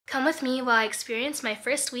Come with me while I experience my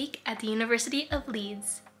first week at the University of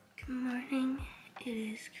Leeds. Good morning. It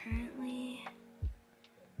is currently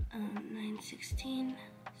 9:16,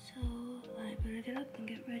 so I better get up and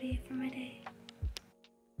get ready for my day.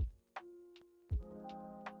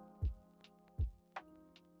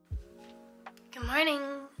 Good morning.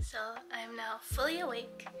 So I'm now fully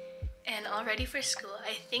awake and all ready for school.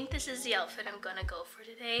 I think this is the outfit I'm gonna go for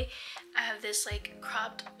today. I have this like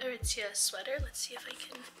cropped Aritzia sweater. Let's see if I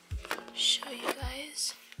can show you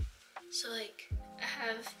guys. So like I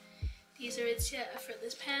have these Aritzia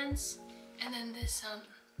effortless pants and then this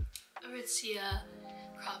Aritzia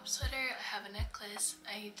cropped sweater. I have a necklace.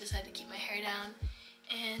 I decided to keep my hair down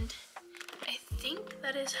and I think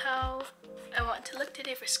that is how I want to look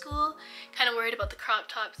today for school. Kind of worried about the crop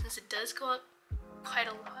top since it does go up quite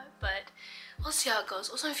a lot, but we'll see how it goes.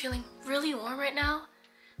 Also, I'm feeling really warm right now,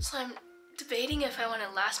 so I'm debating if I want a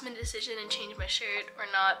last minute decision and change my shirt or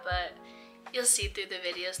not, but you'll see through the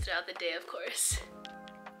videos throughout the day, of course.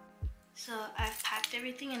 So I've packed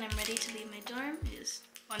everything and I'm ready to leave my dorm. I just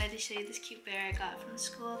wanted to show you this cute bear I got from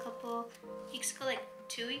school a couple weeks ago, like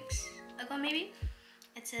 2 weeks ago maybe.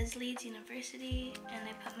 It says Leeds University, and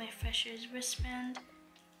I put my fresher's wristband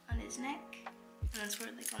on his neck, and that's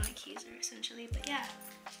where like all my keys are essentially. But yeah,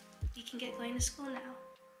 we can get going to school now.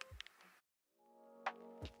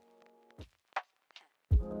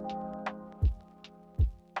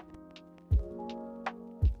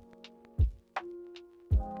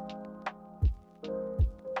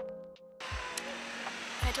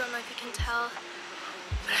 I don't know if you can tell,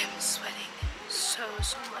 but I'm sweating so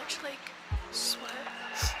much. Like, sweat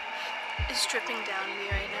is dripping down me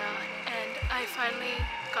right now, and I finally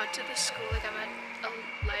got to the school. Like, I'm at a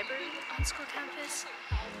library on school campus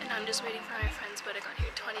and I'm just waiting for my friends, but I got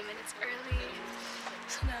here 20 minutes early,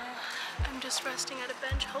 so now I'm just resting at a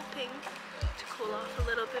bench hoping to cool off a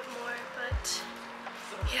little bit more. But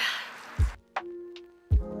yeah.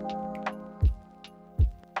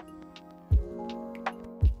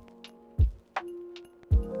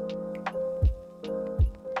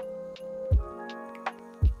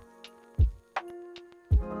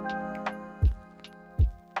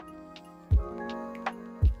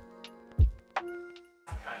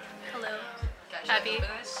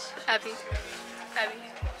 Abby.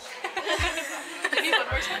 I need one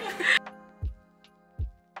more time.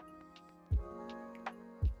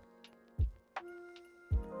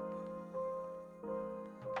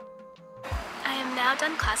 I am now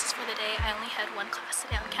done classes for the day. I only had one class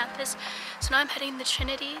today on campus, so now I'm heading to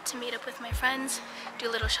Trinity to meet up with my friends, do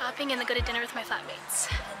a little shopping, and then go to dinner with my flatmates.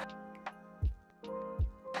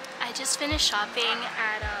 I just finished shopping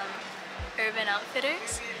at Urban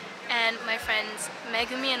Outfitters. And my friends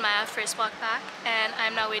Megumi and Maya first walked back, and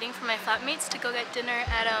I'm now waiting for my flatmates to go get dinner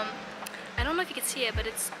at I don't know if you can see it, but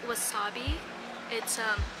it's Wasabi. It's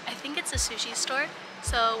I think it's a sushi store.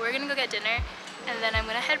 So we're gonna go get dinner, and then I'm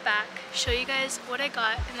gonna head back, show you guys what I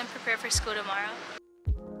got, and then prepare for school tomorrow.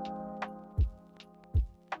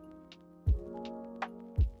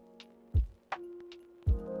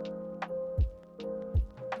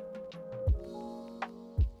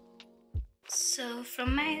 So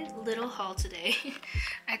from my little haul today,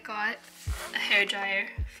 I got a hairdryer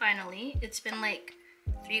finally. It's been like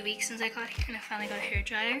 3 weeks since I got here and I finally got a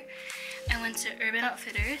hairdryer. I went to Urban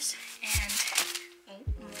Outfitters and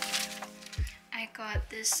I got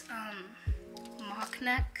this mock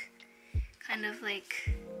neck, kind of like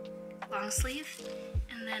long sleeve.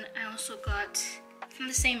 And then I also got from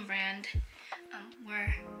the same brand,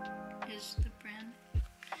 where is the brand?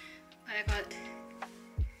 I got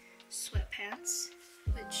sweatpants,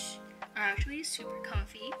 which are actually super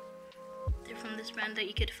comfy. They're from this brand that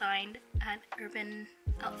you could find at Urban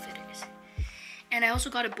Outfitters. And I also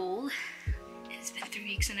got a bowl. It's been 3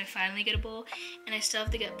 weeks and I finally get a bowl, and I still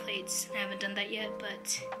have to get plates. I haven't done that yet,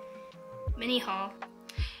 but mini haul.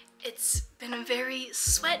 It's been a very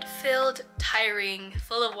sweat-filled, tiring,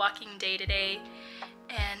 full of walking day today,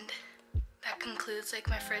 and that concludes like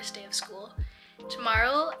my first day of school.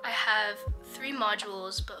 Tomorrow I have 3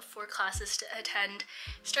 modules but 4 classes to attend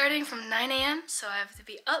starting from 9 a.m. so I have to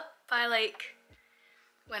be up by like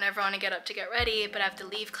whenever I want to get up to get ready, but I have to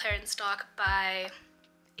leave Clarence Dock by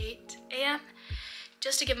 8 a.m.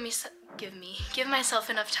 just to give myself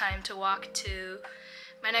enough time to walk to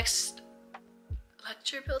my next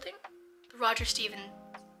lecture building, the Roger Stephen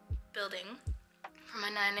building, for my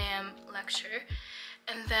 9 a.m. lecture.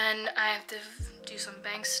 And then I have to do some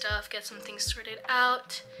bank stuff, get some things sorted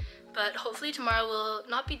out. But hopefully tomorrow will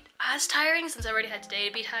not be as tiring since I already had today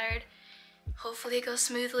to be tired. Hopefully it goes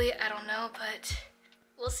smoothly, I don't know, but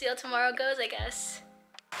we'll see how tomorrow goes, I guess.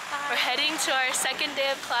 We're heading to our second day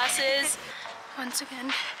of classes. Once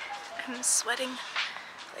again, I'm sweating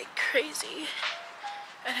like crazy.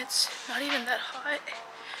 And it's not even that hot.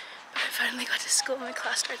 But I finally got to school. My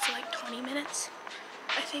class starts in like 20 minutes,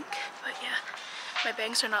 I think. But yeah, my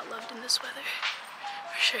bangs are not loved in this weather,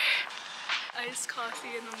 for sure. Iced coffee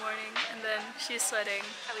in the morning, and then she's sweating.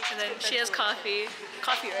 And then she has coffee.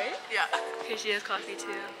 Coffee, right? Yeah. Okay, she has coffee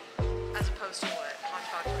too. As opposed to what?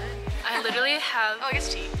 Hot chocolate? I literally have Oh, I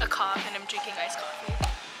guess tea. a cough and I'm drinking iced coffee.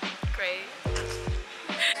 Great.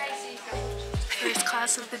 First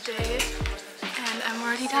class of the day, and I'm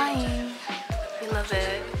already dying. We love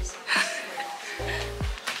it.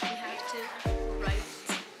 We have to write.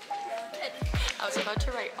 I was about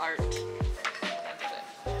to write art. I didn't.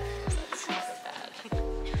 That's so bad.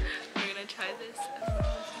 We're gonna try this.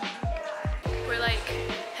 We're like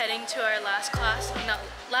heading to our last class, not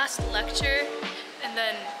last lecture, and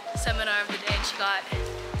then seminar of the day, and she got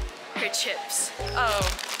her chips. Oh,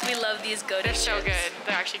 We love these goated they're so chips. good.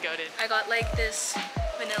 They're actually goated. I got like this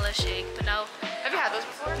vanilla shake, but now, Have you had those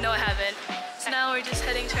before? no I haven't. So now we're just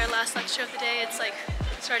heading to our last lecture of the day. It's like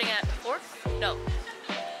starting at 4? No,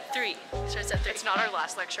 3. Starts at 3. It's not our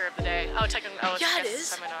last lecture of the day. Oh, technically, oh, it's Yeah, I it guess is. a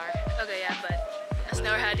seminar. Okay, yeah, but yes,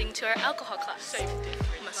 now we're heading to our alcohol class. So you can do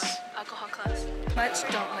Alcohol class. Much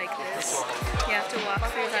don't like this. You have to walk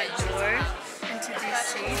through that door into these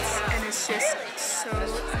seats, and it's just so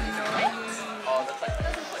annoying.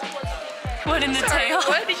 What in the tail?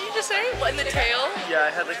 What did you just say? What in the tail? Yeah,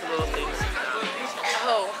 I had like a little thing.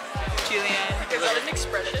 Oh, Julianne. is that an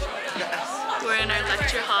expression? We're in our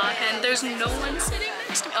lecture hall, and there's no one sitting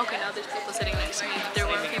next to me. Okay, now there's people sitting next to me, but there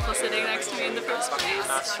weren't people sitting next to me in the first place.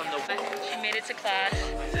 She made it to class.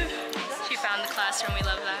 She found the classroom. We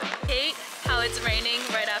love that. Hate how it's raining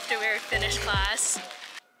right after we're finished class.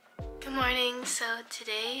 Good morning. So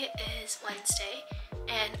today is Wednesday,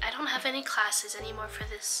 and I don't have any classes anymore for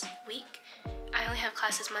this week. I only have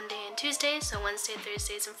classes Monday and Tuesday, so Wednesday,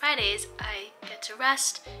 Thursdays, and Fridays I get to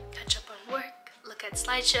rest, catch up on work, look at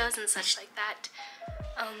slideshows and such like that.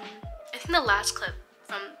 I think the last clip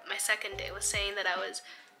from my second day was saying that I was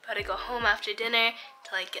about to go home after dinner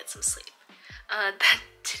to like get some sleep. That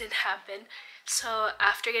didn't happen. So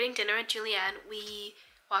after getting dinner with Julianne, we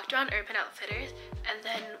walked around Urban Outfitters, and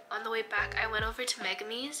then on the way back I went over to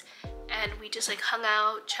Megamy's, and we just like hung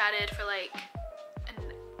out, chatted for like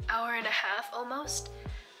an hour and a half almost,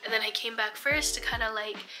 and then I came back first to kind of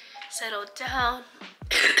like settle down.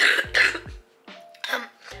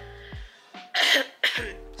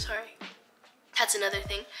 Sorry, that's another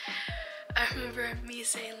thing. I remember me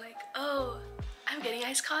saying like, oh, I'm getting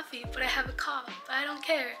iced coffee, but I have a cough, but I don't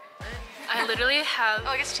care. I literally have Oh,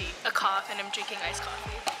 I guess tea. a cough and I'm drinking iced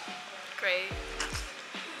coffee. Great.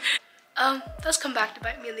 That's come back to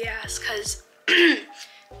bite me in the ass, because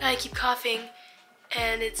now I keep coughing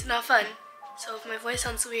and it's not fun. So if my voice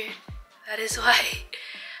sounds weird, that is why.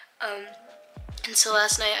 And so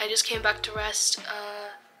last night I just came back to rest.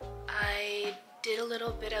 I did a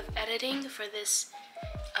little bit of editing for this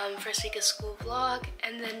first week of school vlog,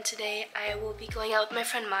 and then today I will be going out with my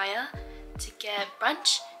friend Maya to get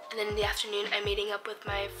brunch, and then in the afternoon I'm meeting up with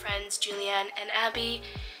my friends Julianne and Abby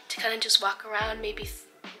to kind of just walk around, maybe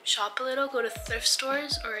shop a little, go to thrift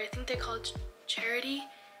stores, or I think they're called charity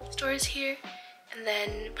stores here, and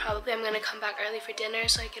then probably I'm gonna come back early for dinner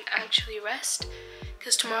so I can actually rest,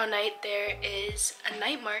 because tomorrow night there is a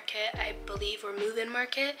night market, I believe, or move-in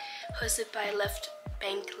market, hosted by Left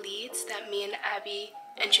Bank Leeds, that me and Abby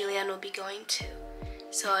and Julianne will be going to.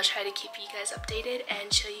 So I'll try to keep you guys updated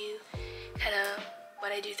and show you kind of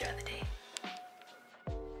what I do throughout the day.